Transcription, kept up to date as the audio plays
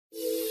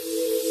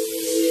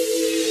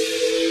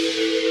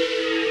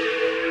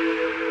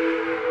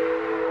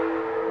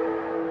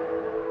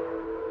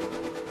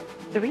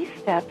3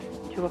 Steps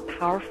to a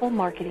Powerful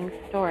Marketing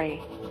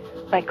Story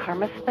by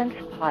Karma Spence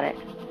Poddett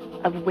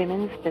of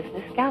Women's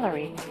Business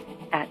Gallery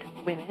at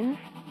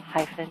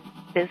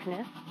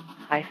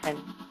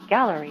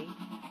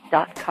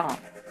women's-business-gallery.com.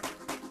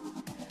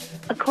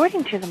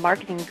 According to the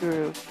marketing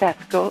guru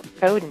Seth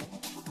Godin,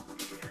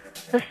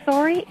 the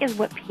story is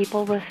what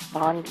people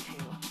respond to.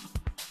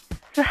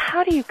 So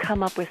how do you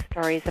come up with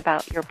stories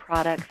about your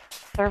products,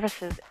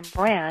 services, and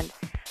brand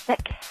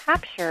that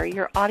capture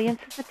your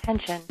audience's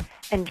attention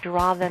and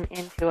draw them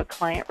into a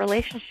client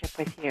relationship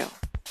with you?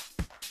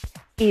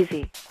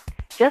 Easy.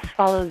 Just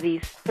follow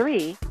these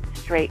 3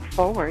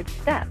 straightforward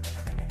steps.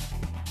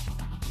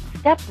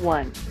 Step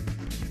 1.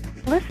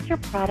 List your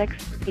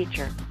product's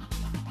features.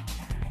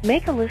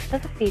 Make a list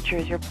of the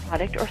features your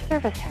product or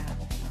service has.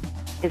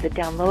 Is it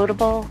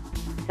downloadable?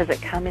 Does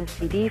it come in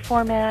CD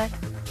format?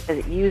 Does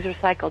it use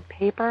recycled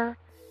paper?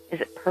 Is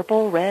it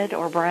purple, red,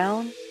 or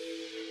brown?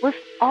 List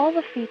all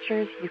the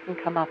features you can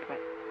come up with.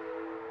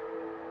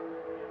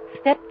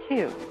 Step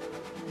 2.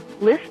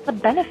 List the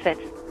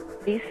benefits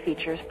these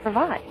features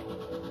provide.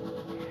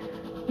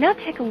 Now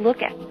take a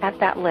look at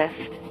that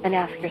list and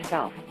ask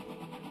yourself,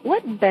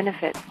 what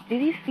benefits do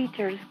these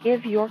features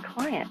give your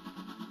client?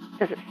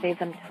 Does it save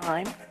them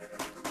time?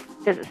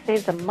 Does it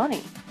save them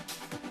money?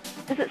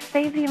 Does it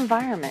save the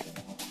environment?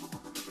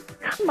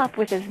 Come up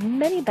with as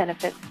many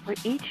benefits for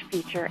each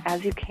feature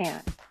as you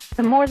can.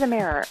 The more the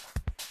merrier.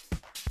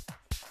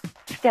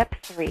 Step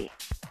 3.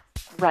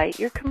 Write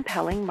your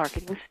compelling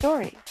marketing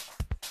stories.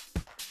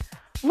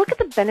 Look at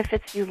the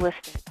benefits you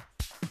listed.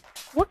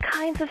 What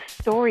kinds of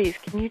stories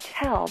can you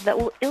tell that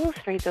will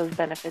illustrate those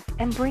benefits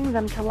and bring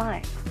them to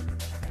life?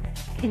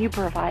 Can you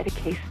provide a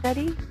case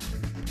study?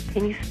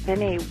 Can you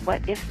spin a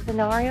what-if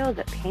scenario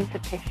that paints a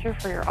picture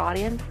for your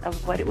audience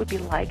of what it would be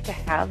like to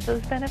have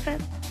those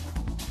benefits?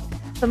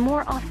 The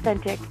more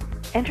authentic,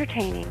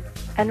 entertaining,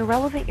 and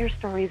relevant your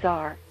stories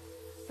are,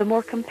 the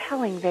more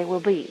compelling they will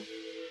be.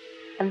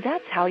 And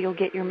that's how you'll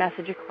get your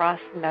message across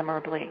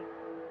memorably.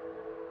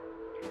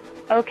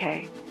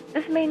 Okay,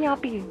 this may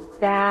not be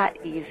that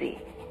easy,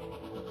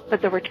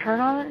 but the return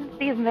on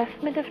the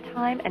investment of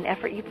time and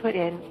effort you put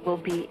in will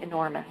be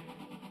enormous.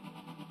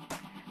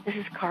 This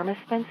is Karma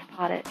Spence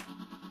Poddett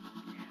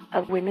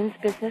of Women's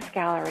Business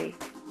Gallery,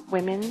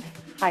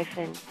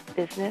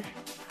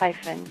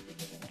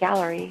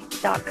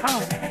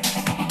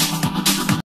 women's-business-gallery.com.